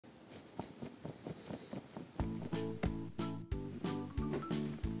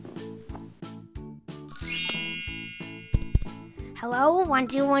Hello, 1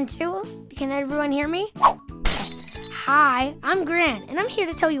 2 1 2. Can everyone hear me? Hi, I'm Grant, and I'm here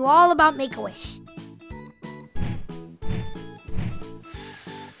to tell you all about Make-A-Wish.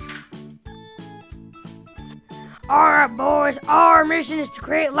 Alright, boys, our mission is to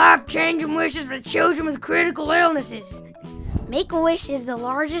create life-changing wishes for children with critical illnesses. Make-A-Wish is the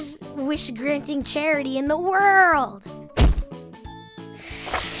largest wish-granting charity in the world.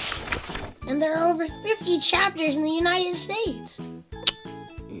 And there are over 50 chapters in the United States.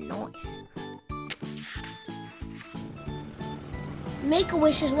 Nice.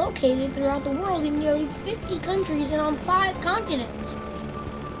 Make-A-Wish is located throughout the world in nearly 50 countries and on 5 continents.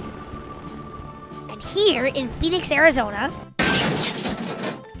 And here in Phoenix, Arizona,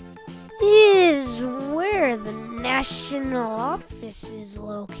 is where the national office is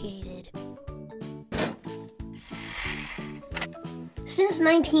located. Since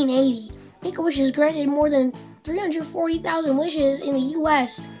 1980, Make-A-Wish has granted more than 340,000 wishes in the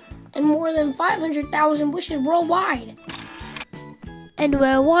U.S. and more than 500,000 wishes worldwide. And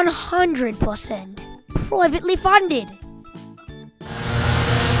we're 100% privately funded.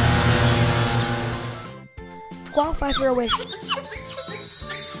 To qualify for a wish,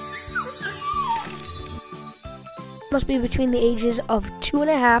 must be between the ages of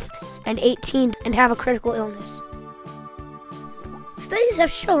 2.5 and 18 and have a critical illness. Studies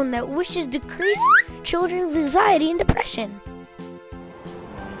have shown that wishes decrease children's anxiety and depression.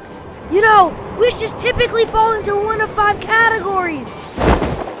 You know, wishes typically fall into one of 5 categories.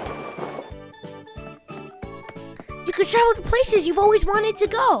 You could travel to places you've always wanted to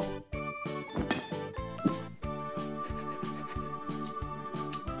go.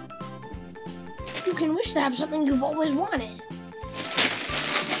 You can wish to have something you've always wanted.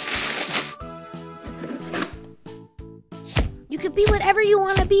 You could be whatever you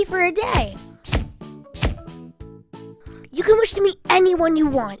want to be for a day. You can wish to meet anyone you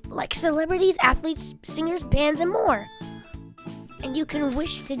want, like celebrities, athletes, singers, bands, and more. And you can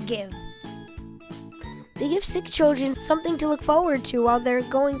wish to give. They give sick children something to look forward to while they're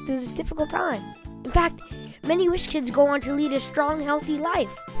going through this difficult time. In fact, many wish kids go on to lead a strong, healthy life.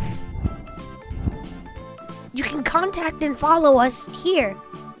 You can contact and follow us here.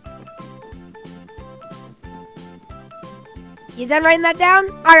 You done writing that down?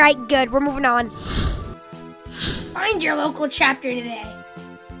 All right, good. We're moving on. Find your local chapter today.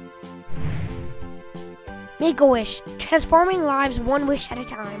 Make-A-Wish, transforming lives one wish at a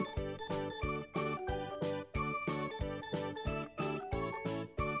time.